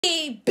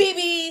Hey,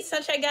 baby,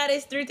 Sunshine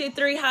Goddess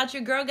 333, how's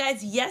your girl,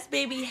 guys? Yes,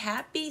 baby,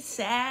 happy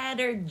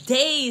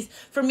Saturdays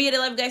for me to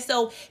love, guys.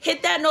 So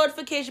hit that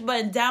notification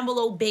button down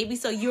below, baby,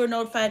 so you're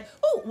notified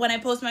when I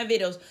post my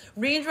videos.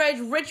 Range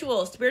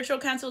ritual, spiritual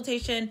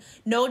consultation,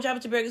 no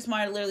job to break a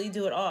smart, literally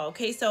do it all.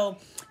 Okay, so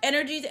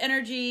energy to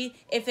energy.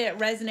 If it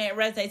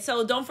resonates.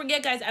 So don't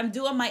forget, guys, I'm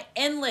doing my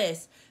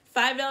endless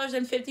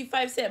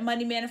 $5.55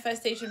 money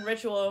manifestation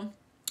ritual.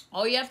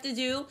 All you have to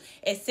do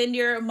is send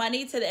your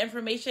money to the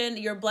information,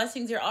 your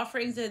blessings, your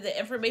offerings to the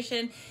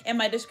information in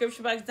my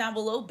description box down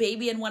below,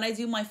 baby. And when I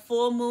do my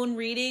full moon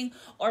reading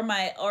or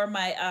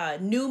my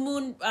new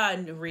moon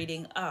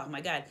reading, oh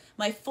my God,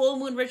 my full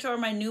moon ritual or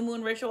my new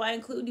moon ritual, I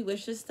include you.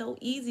 It's just so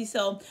easy.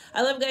 So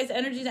I love, guys,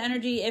 energy to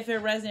energy. If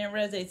it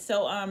resonates.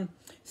 So I'm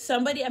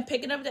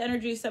picking up the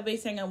energy. Somebody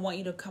saying, I want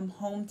you to come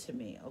home to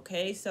me.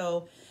 Okay.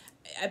 So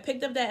I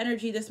picked up that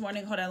energy this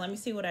morning. Hold on. Let me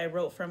see what I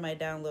wrote from my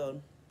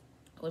download.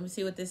 Let me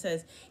see what this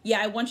says.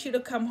 Yeah, I want you to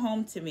come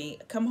home to me.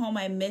 Come home,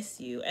 I miss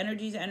you.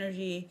 Energy's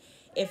energy.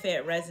 If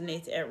it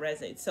resonates, it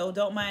resonates. So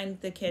don't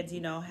mind the kids,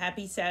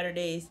 happy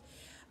Saturdays.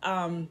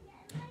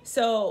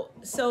 So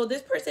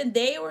this person,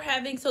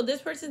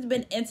 this person's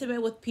been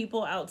intimate with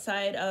people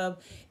outside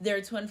of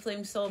their twin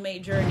flame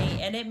soulmate journey.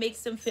 And it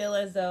makes them feel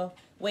as though,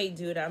 wait,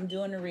 dude, I'm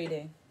doing a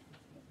reading.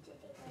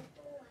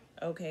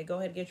 Okay, go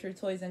ahead, get your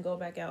toys and go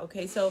back out.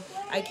 Okay, so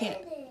I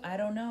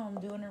don't know. I'm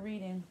doing a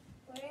reading.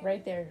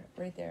 Right there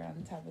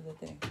on the top of the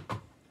thing.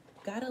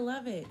 Gotta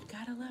love it.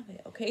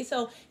 Okay,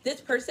 so this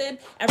person,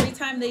 every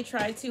time they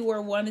tried to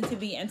or wanted to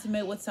be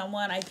intimate with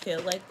someone, I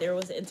feel like there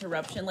was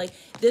interruption. Like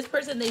this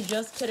person, they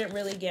just couldn't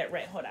really get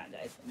right. Hold on,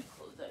 guys. Let me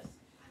close this.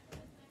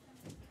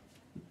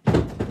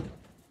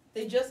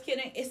 They just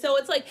kidding. So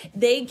it's like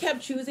they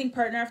kept choosing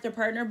partner after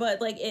partner,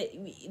 but like it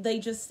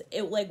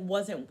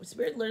wasn't.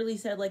 Spirit literally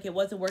said like it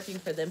wasn't working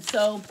for them.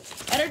 So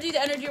energy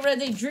to energy,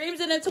 resonate, dreams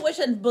and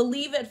intuition.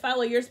 Believe it.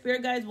 Follow your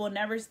spirit guides will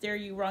never steer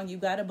you wrong. You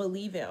gotta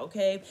believe it.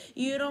 Okay.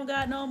 You don't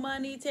got no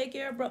money. Take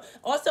care, bro.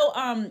 Also,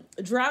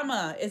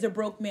 drama is a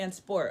broke man's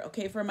sport.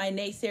 Okay, for my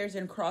naysayers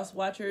and cross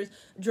watchers,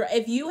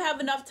 if you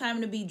have enough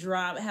time to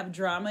have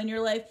drama in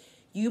your life,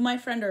 you, my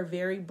friend, are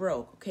very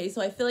broke, okay?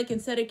 So I feel like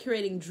instead of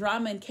creating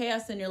drama and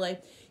chaos in your life,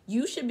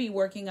 you should be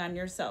working on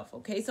yourself,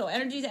 okay? So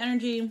energy to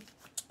energy,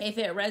 if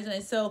it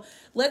resonates. So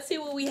let's see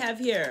what we have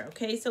here,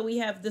 okay? So we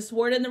have the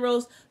sword and the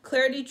rose,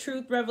 clarity,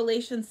 truth,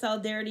 revelation,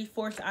 solidarity,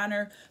 force,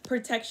 honor,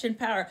 protection,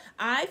 power.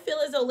 I feel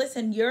as though,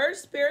 listen, your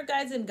spirit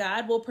guides and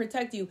God will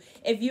protect you.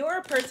 If you're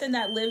a person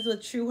that lives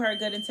with true heart,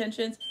 good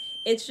intentions,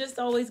 it's just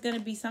always going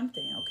to be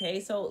something, okay?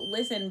 So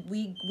listen,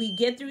 we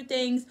get through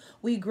things,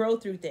 we grow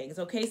through things,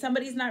 okay?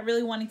 Somebody's not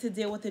really wanting to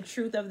deal with the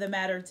truth of the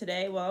matter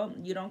today. Well,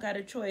 you don't got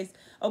a choice.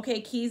 Okay,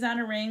 keys on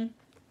a ring.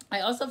 I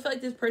also feel like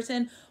this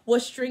person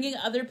was stringing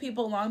other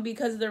people along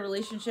because of the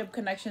relationship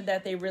connection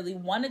that they really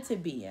wanted to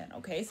be in,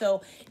 okay?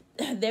 So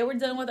they were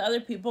dealing with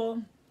other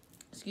people.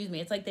 Excuse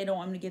me. It's like they don't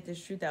want me to get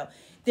this truth out.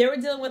 They were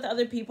dealing with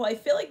other people. I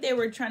feel like they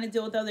were trying to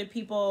deal with other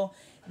people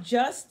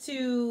just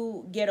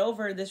to get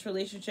over this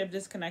relationship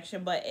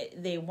disconnection, but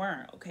they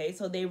weren't, okay?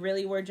 So they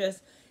really were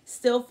just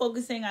still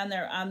focusing on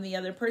the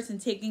other person,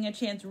 taking a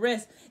chance,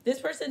 risk. This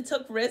person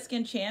took risk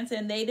and chance,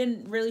 and they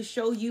didn't really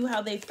show you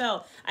how they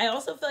felt. I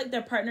also feel like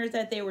the partners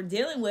that they were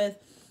dealing with,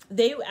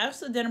 they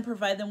absolutely didn't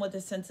provide them with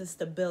a sense of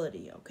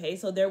stability, okay?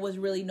 So there was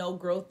really no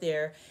growth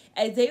there.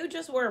 As they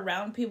just were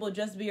around people,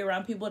 just be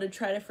around people to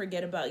try to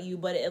forget about you,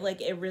 but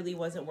it really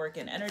wasn't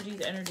working. Energy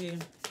to energy.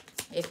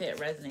 If it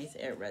resonates,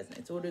 it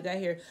resonates. So what do we got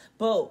here?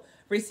 Boat.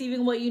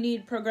 Receiving what you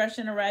need,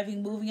 progression,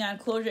 arriving, moving on,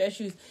 closure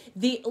issues.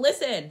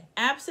 Listen,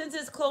 absence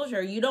is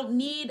closure. You don't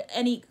need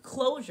any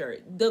closure.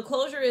 The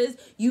closure is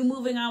you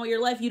moving on with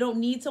your life. You don't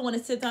need someone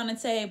to sit down and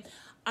say,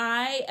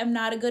 I am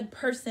not a good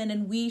person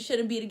and we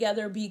shouldn't be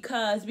together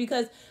because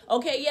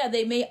okay, yeah,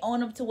 they may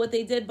own up to what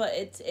they did, but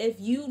it's if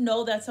you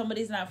know that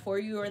somebody's not for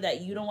you or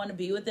that you don't want to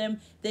be with them,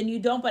 then you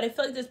don't. But I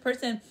feel like this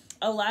person,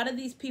 a lot of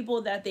these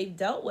people that they've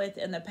dealt with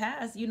in the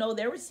past,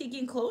 they were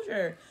seeking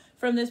closure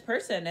from this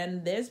person,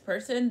 and this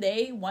person,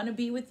 they want to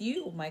be with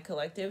you, my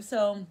collective.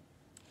 So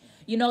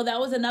that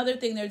was another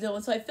thing they're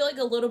doing. So I feel like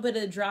a little bit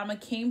of the drama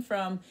came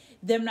from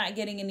them not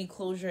getting any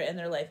closure in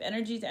their life.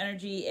 Energy to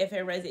energy, if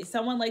it resonates.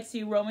 Someone likes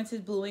you, romance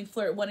is blooming,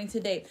 flirt, wanting to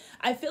date.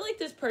 I feel like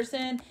this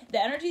person,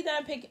 the energy that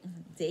I'm picking,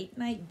 date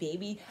night,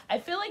 baby. I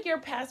feel like your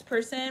past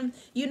person,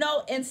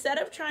 instead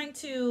of trying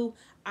to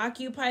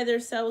occupy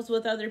themselves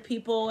with other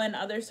people and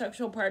other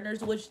sexual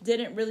partners, which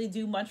didn't really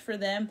do much for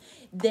them,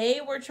 they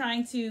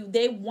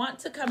want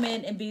to come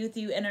in and be with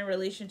you in a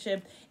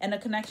relationship and a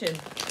connection.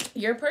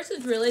 Your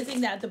person's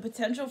realizing that the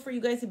potential for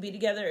you guys to be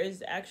together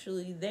is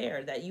actually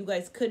there, that you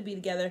guys could be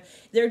together.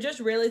 They're just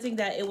realizing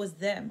that it was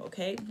them,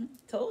 okay?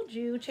 Told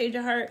you, change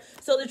of heart.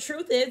 So the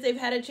truth is they've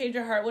had a change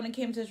of heart when it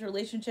came to this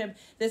relationship,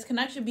 this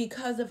connection,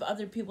 because of other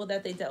other people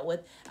that they dealt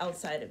with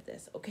outside of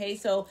this. Okay,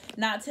 so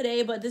not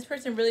today, but this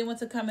person really wants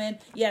to come in.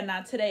 Yeah,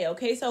 not today.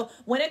 Okay, so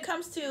when it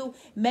comes to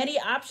many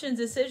options,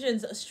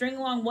 decisions, string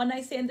along, one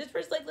night stand, this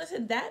person's like,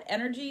 listen, that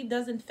energy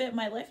doesn't fit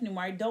my life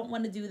anymore. I don't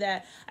want to do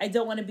that. I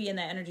don't want to be in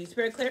that energy.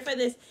 Spirit, clarify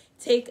this.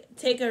 Take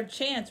a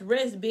chance,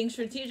 risk, being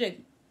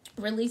strategic.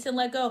 Release and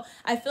let go.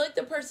 I feel like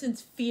the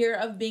person's fear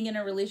of being in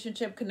a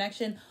relationship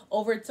connection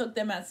overtook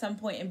them at some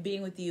point in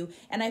being with you.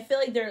 And I feel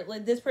like they're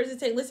like, this person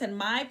saying, listen,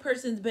 my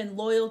person's been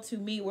loyal to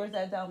me. Where's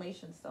that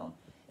Dalmatian stone?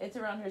 It's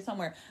around here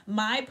somewhere.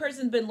 My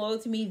person's been loyal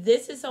to me.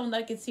 This is someone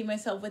that I can see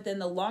myself with in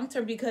the long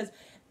term, because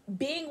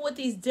being with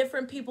these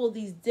different people,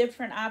 these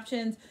different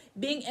options,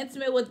 being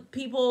intimate with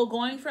people,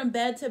 going from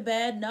bed to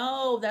bed,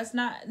 no,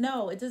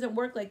 it doesn't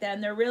work like that.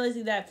 And they're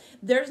realizing that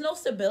there's no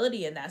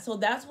stability in that. So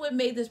that's what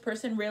made this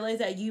person realize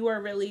that you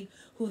are really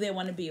who they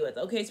want to be with.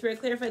 Okay, Spirit,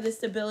 clarify this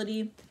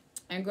stability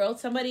and growth.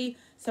 Somebody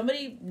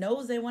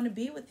knows they want to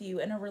be with you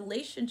in a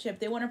relationship.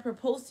 They want to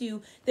propose to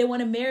you. They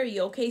want to marry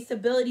you. Okay,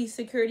 stability,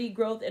 security,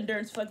 growth,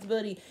 endurance,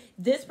 flexibility.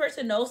 This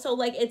person knows. So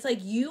like, it's like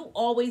you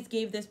always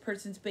gave this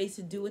person space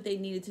to do what they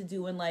needed to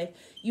do in life.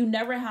 You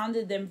never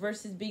hounded them,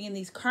 versus being in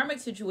these karmic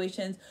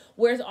situations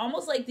where it's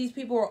almost like these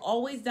people were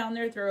always down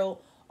their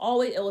throat.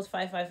 Always, it was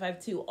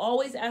 5552,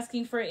 always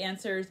asking for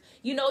answers,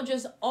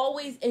 just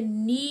always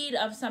in need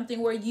of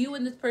something, where you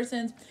and this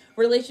person's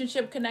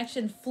relationship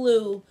connection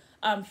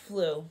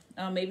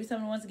maybe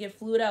someone wants to get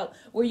flued out,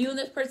 where you and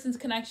this person's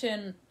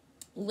connection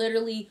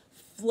literally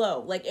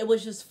flow. Like, it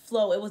was just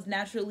flow. It was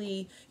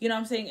naturally,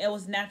 it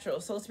was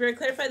natural. So Spirit,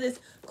 clarify this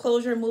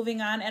closure,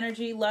 moving on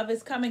energy. Love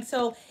is coming.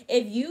 So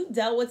if you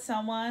dealt with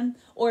someone,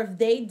 or if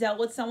they dealt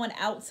with someone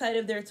outside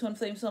of their twin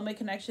flame soulmate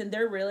connection,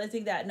 they're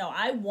realizing that, no,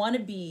 I want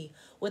to be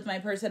with my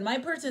person. My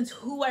person's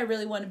who I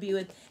really want to be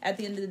with at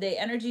the end of the day.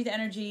 Energy to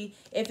energy.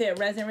 If it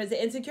resonates,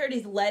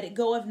 insecurities, let it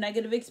go of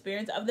negative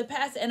experience of the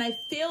past. And I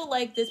feel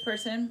like this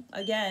person,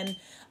 again,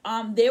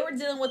 they were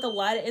dealing with a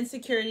lot of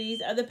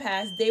insecurities of the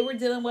past. They were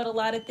dealing with a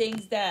lot of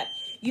things that,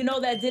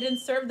 that didn't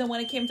serve them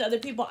when it came to other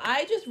people.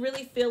 I just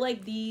really feel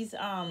like these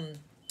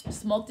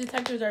smoke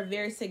detectors are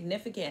very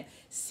significant.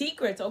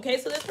 Secrets, okay?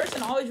 So this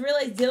person always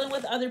realized dealing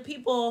with other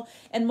people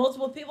and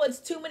multiple people, it's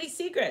too many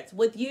secrets.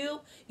 With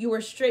you, you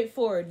were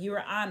straightforward, you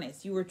were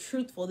honest, you were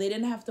truthful. They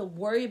didn't have to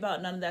worry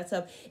about none of that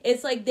stuff.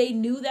 It's like they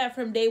knew that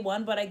from day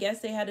one, but I guess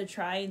they had to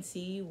try and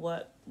see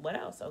what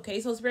else. Okay,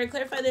 so Spirit,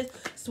 clarify this.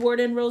 Sword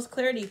and rose,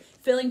 clarity.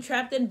 Feeling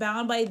trapped and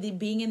bound by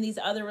being in these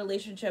other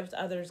relationships,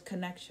 others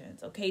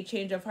connections. Okay,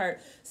 change of heart.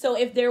 So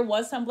if there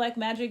was some black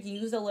magic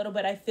used a little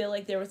bit, I feel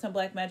like there was some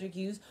black magic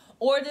used,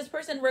 or this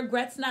person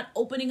regrets not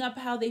opening up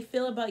how they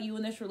feel about you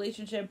in this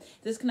relationship,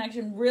 this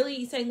connection,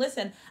 really saying,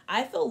 listen,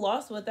 I feel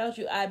lost without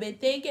you. I've been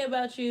thinking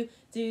about you.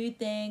 Do you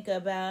think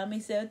about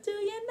me? So do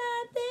you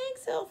not think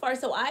so far?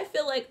 So I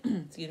feel like,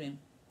 excuse me,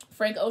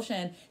 Frank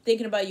Ocean,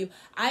 thinking about you.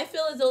 I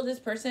feel as though this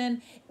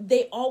person,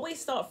 they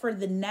always thought for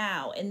the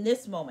now, in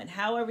this moment,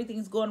 how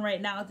everything's going right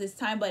now at this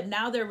time, but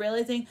now they're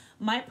realizing,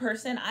 my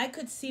person, I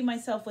could see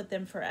myself with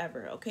them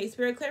forever. Okay,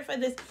 Spirit, clarify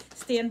this.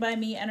 Stand by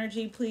me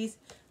energy, please.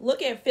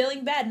 Look at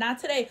feeling bad. Not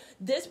today.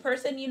 This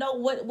person,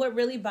 what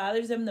really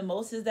bothers them the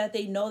most is that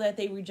they know that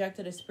they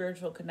rejected a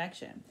spiritual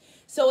connection.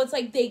 So it's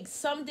like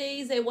some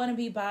days they want to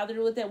be bothered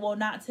with it. Well,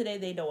 not today.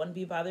 They don't want to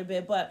be bothered with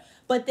it,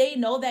 but they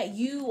know that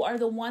you are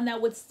the one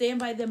that would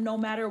stand by them no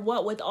matter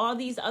what. With all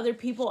these other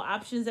people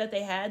options that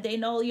they had, they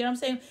know, what I'm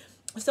saying?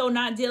 So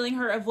not dealing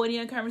her,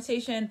 avoiding a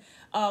conversation,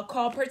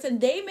 call person.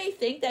 They may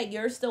think that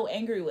you're still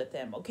angry with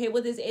them. Okay,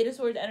 with this Eight of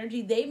Swords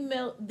energy, they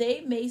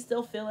may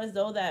still feel as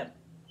though that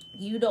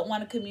you don't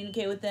want to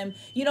communicate with them.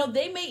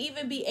 They may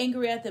even be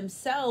angry at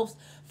themselves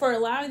for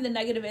allowing the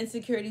negative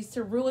insecurities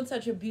to ruin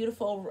such a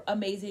beautiful,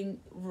 amazing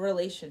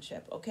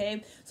relationship.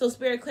 Okay, so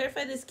Spirit,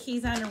 clarify this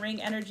keys on the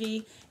ring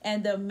energy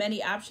and the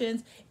many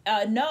options.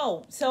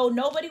 No, so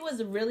nobody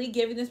was really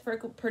giving this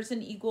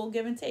person equal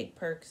give and take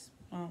perks.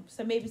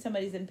 So maybe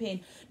somebody's in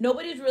pain.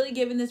 Nobody's really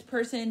giving this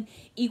person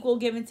equal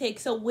give and take.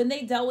 So when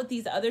they dealt with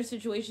these other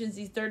situations,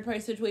 these third-party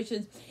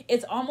situations,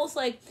 it's almost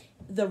like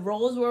the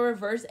roles were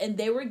reversed and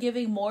they were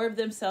giving more of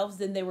themselves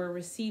than they were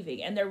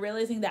receiving. And they're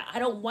realizing that I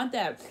don't want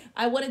that.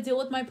 I want to deal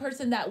with my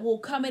person that will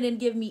come in and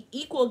give me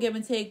equal give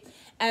and take,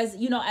 as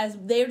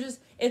they're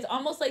just, it's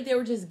almost like they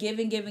were just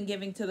giving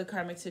to the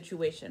karmic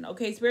situation.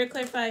 Okay, Spirit,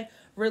 clarify,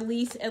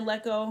 release and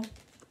let go.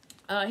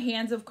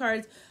 Hands of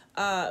cards,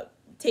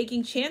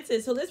 taking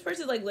chances. So this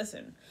person's like,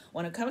 listen,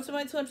 when it comes to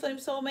my twin flame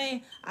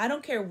soulmate, I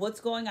don't care what's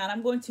going on.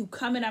 I'm going to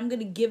come and I'm going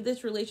to give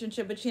this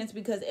relationship a chance,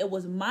 because it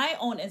was my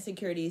own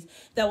insecurities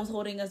that was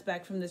holding us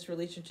back from this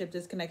relationship,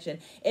 this connection.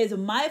 It's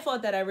my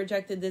fault that I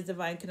rejected this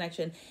divine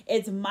connection.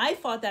 It's my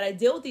fault that I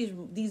deal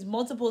with these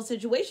multiple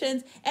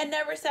situations and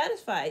never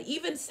satisfied,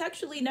 even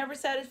sexually never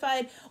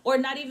satisfied, or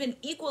not even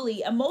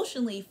equally,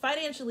 emotionally,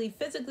 financially,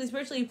 physically,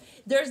 spiritually.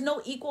 There's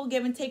no equal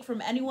give and take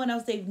from anyone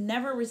else. They've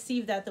never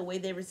received that the way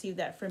they received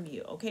that from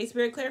you. Okay,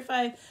 Spirit,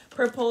 clarify,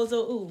 proposal.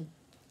 Ooh,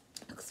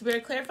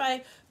 Spirit, clarify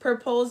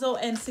proposal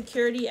and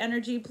security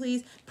energy,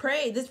 please.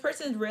 Pray. This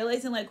person is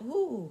realizing, like,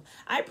 ooh,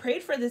 I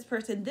prayed for this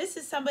person. This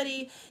is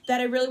somebody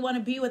that I really want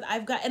to be with.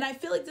 And I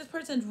feel like this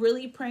person's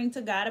really praying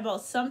to God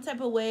about some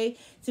type of way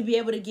to be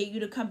able to get you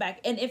to come back.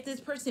 And if this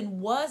person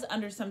was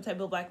under some type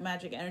of black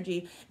magic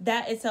energy,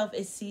 that itself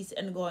is ceased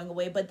and going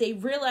away. But they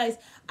realize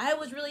I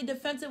was really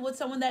defensive with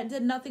someone that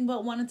did nothing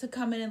but wanted to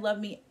come in and love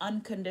me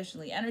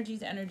unconditionally.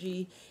 Energy's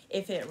energy.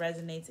 If it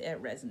resonates,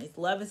 it resonates.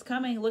 Love is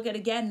coming. Look at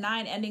again,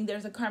 9 ending.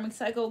 There's a karmic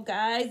cycle.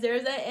 Guys,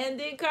 there's an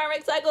ending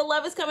karmic cycle.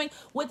 Love is coming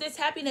with this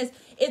happiness.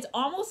 It's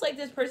almost like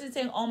this person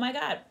saying, oh my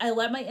God, I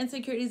let my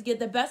insecurities get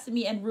the best of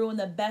me and ruin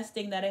the best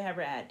thing that I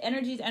ever had.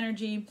 Energy's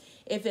energy.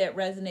 If it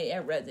resonates,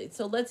 it resonates.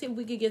 So let's see if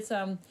we could get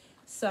some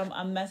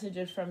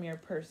messages from your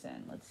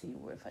person. Let's see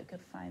if I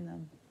could find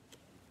them.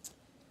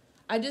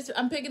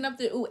 I'm picking up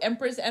the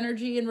Empress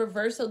energy in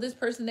reverse. So this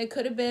person, there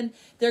could have been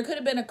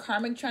a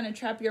karmic trying to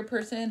trap your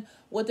person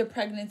with the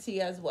pregnancy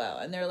as well.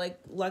 And they're like,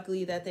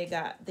 luckily that they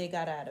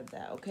got out of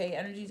that. Okay.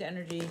 Energy's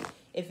energy.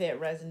 If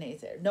it resonates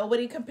there.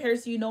 Nobody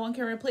compares to you. No one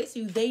can replace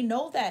you. They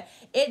know that.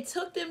 It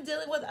took them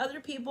dealing with other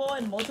people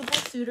and multiple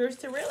suitors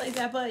to realize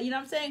that. But you know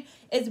what I'm saying?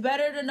 It's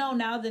better to know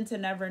now than to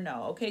never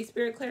know. Okay.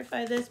 Spirit,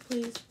 clarify this,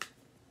 please.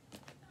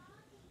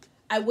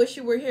 I wish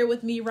you were here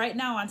with me right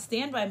now on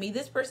Stand By Me.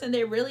 This person,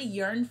 they really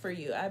yearn for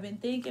you. I've been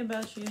thinking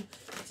about you.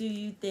 Do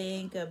you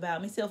think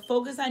about me? So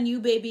focus on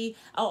you, baby.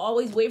 I'll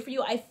always wait for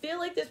you. I feel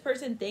like this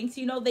person thinks,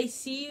 they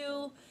see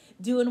you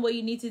doing what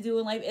you need to do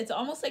in life. It's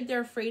almost like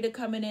they're afraid to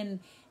come in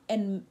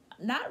and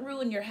not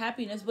ruin your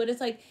happiness, but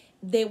it's like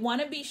they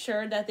want to be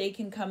sure that they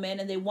can come in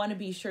and they want to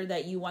be sure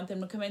that you want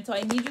them to come in. So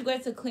I need you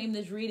guys to claim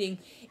this reading.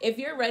 If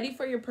you're ready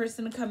for your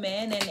person to come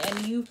in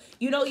and you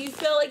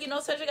feel like,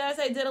 such a guys,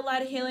 I did a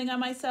lot of healing on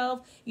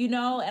myself, and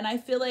I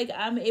feel like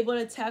I'm able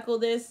to tackle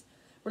this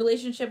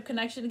relationship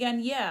connection again.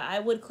 Yeah, I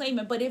would claim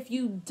it. But if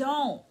you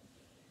don't,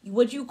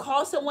 would you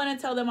call someone and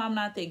tell them I'm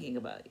not thinking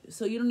about you?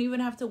 So you don't even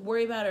have to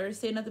worry about it or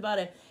say nothing about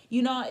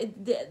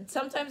it.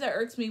 Sometimes that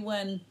irks me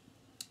when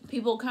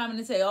people come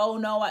and say, oh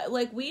no,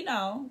 we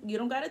know, you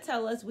don't got to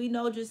tell us. We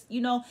know, just,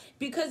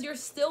 because you're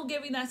still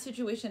giving that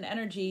situation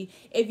energy.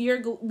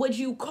 Would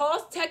you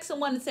text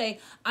someone and say,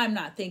 I'm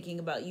not thinking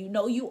about you?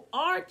 No, you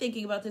are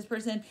thinking about this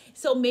person.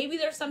 So maybe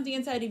there's something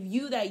inside of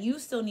you that you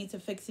still need to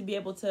fix to be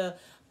able to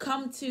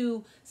come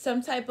to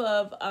some type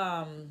of,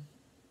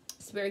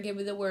 Spirit gave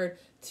me the word,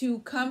 to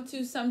come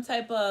to some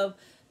type of,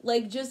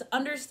 just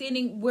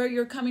understanding where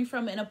you're coming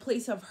from in a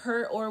place of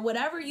hurt or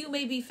whatever you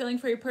may be feeling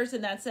for your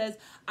person that says,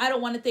 I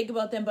don't want to think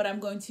about them, but I'm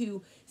going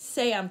to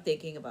say I'm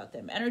thinking about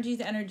them. Energy's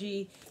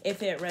energy.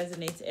 If it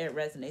resonates, it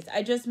resonates.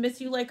 I just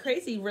miss you like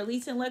crazy.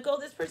 Release and let go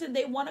of this person.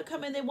 They want to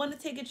come in. They want to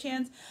take a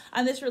chance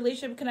on this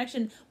relationship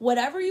connection.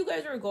 Whatever you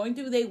guys are going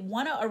through, they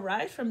want to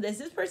arise from this.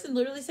 This person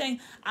literally saying,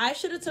 I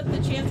should have took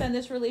the chance on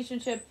this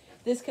relationship,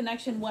 this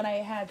connection, when I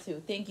had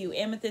to. Thank you.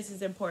 Amethyst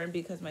is important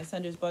because my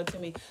son just bugged to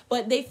me.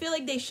 But they feel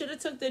like they should have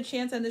took the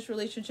chance on this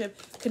relationship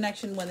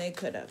connection when they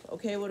could have.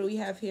 Okay, what do we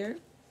have here?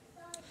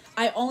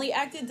 I only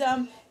acted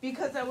dumb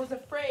because I was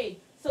afraid.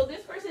 So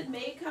this person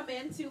may come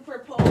in to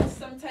propose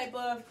some type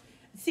of...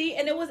 See,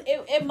 and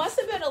it must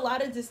have been a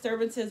lot of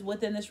disturbances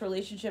within this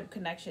relationship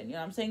connection. You know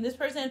what I'm saying? This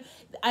person,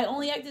 I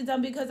only acted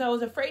dumb because I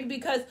was afraid,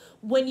 because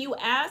when you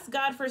ask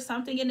God for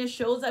something and it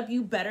shows up,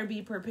 you better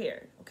be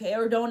prepared. Okay?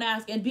 Or don't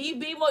ask. And be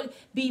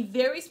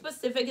very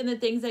specific in the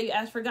things that you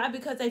ask for God,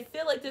 because I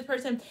feel like this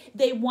person,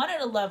 they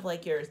wanted a love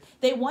like yours.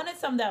 They wanted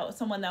someone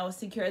that was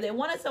secure. They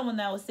wanted someone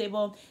that was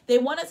stable. They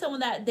wanted someone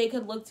that they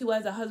could look to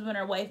as a husband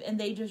or wife, and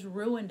they just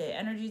ruined it.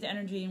 Energy's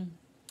energy.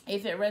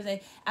 If it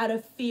resonates, out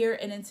of fear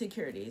and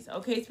insecurities.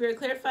 Okay, Spirit,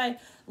 clarify.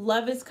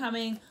 Love is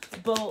coming.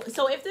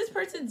 So if this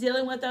person's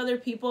dealing with other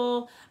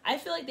people, I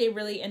feel like they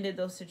really ended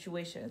those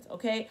situations.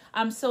 Okay,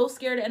 I'm so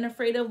scared and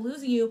afraid of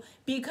losing you,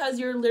 because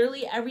you're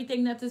literally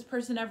everything that this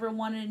person ever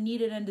wanted and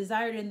needed and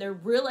desired. And they're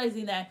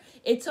realizing that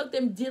it took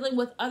them dealing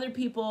with other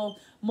people,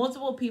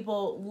 multiple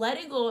people,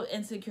 letting go of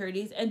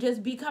insecurities and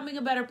just becoming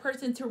a better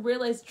person to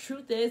realize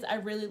truth is, I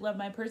really love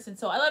my person.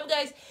 So I love you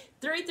guys.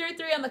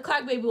 333 on the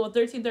clock, baby. Well,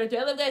 1333.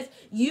 I love you guys.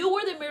 You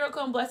were the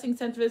miracle and blessing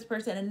sent to this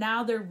person, and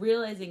now they're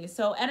realizing it.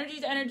 So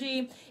energy's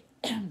energy.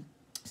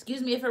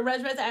 Excuse me if it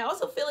resonates. I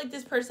also feel like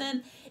this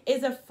person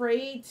is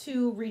afraid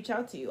to reach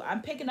out to you.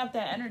 I'm picking up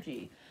that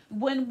energy.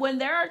 When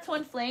there are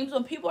twin flames,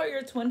 when people are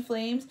your twin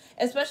flames,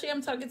 especially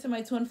I'm talking to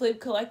my twin flame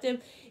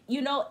collective,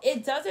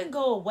 it doesn't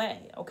go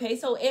away. Okay,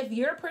 so if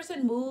your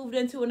person moved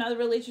into another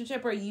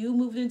relationship or you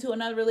moved into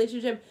another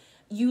relationship,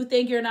 you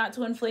think you're not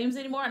twin flames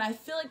anymore. And I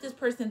feel like this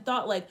person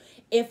thought, like,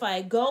 if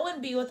I go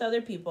and be with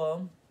other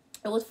people,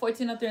 it was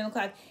 14:03 on the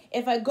clock.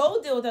 If I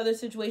go deal with other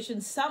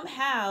situations,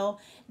 somehow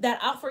that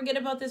I'll forget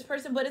about this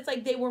person. But it's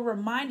like they were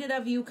reminded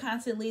of you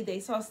constantly.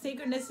 They saw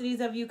synchronicities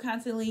of you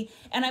constantly.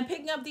 And I'm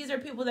picking up, these are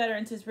people that are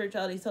into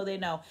spirituality, so they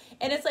know.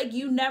 And it's like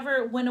you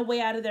never went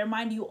away out of their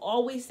mind. You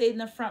always stayed in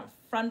the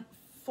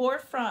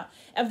forefront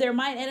of their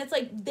mind. And it's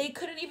like they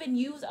couldn't even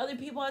use other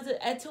people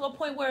to a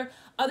point where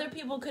other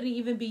people couldn't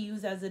even be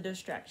used as a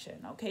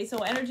distraction. Okay, so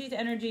energy to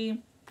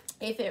energy.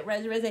 If it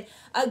resonates.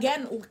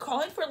 Again,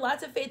 calling for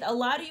lots of faith. A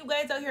lot of you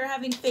guys out here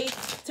having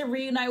faith to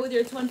reunite with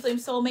your twin flame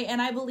soulmate,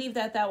 and I believe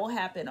that will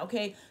happen,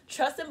 okay?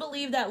 Trust and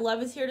believe that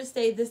love is here to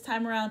stay this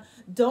time around.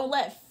 Don't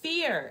let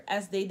fear,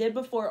 as they did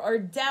before, or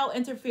doubt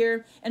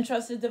interfere, and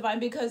trust the divine,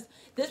 because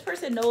this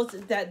person knows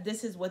that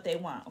this is what they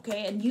want,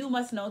 okay? And you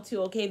must know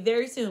too, okay?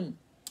 Very soon.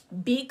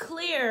 Be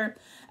clear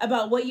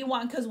about what you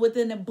want, because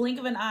within a blink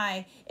of an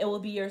eye, it will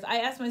be yours. I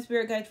ask my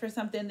spirit guides for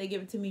something. They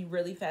give it to me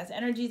really fast.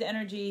 Energy to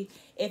energy.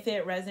 If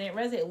it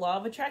resonate. Law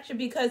of attraction,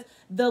 because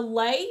the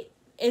light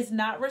is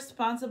not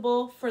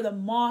responsible for the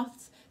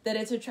moths that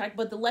it's attract,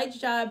 but the light's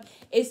job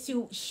is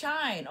to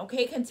shine,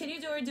 okay? Continue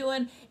doing what you're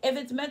doing. If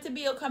it's meant to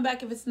be, it'll come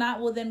back. If it's not,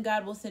 well, then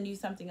God will send you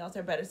something else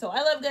or better. So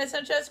I love guys,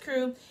 Sunshine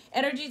Crew,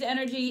 energy to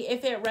energy.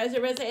 If it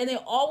resonates, and they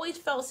always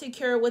felt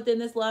secure within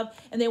this love,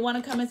 and they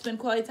want to come and spend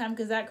quality time,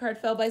 because that card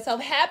fell by itself.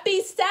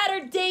 Happy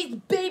Saturdays,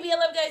 baby. I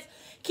love you guys.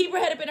 Keep your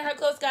head up and your heart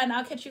close, God, and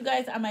I'll catch you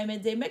guys on my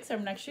midday mix or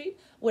next street.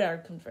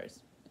 Whatever comes first.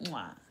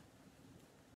 Mwah.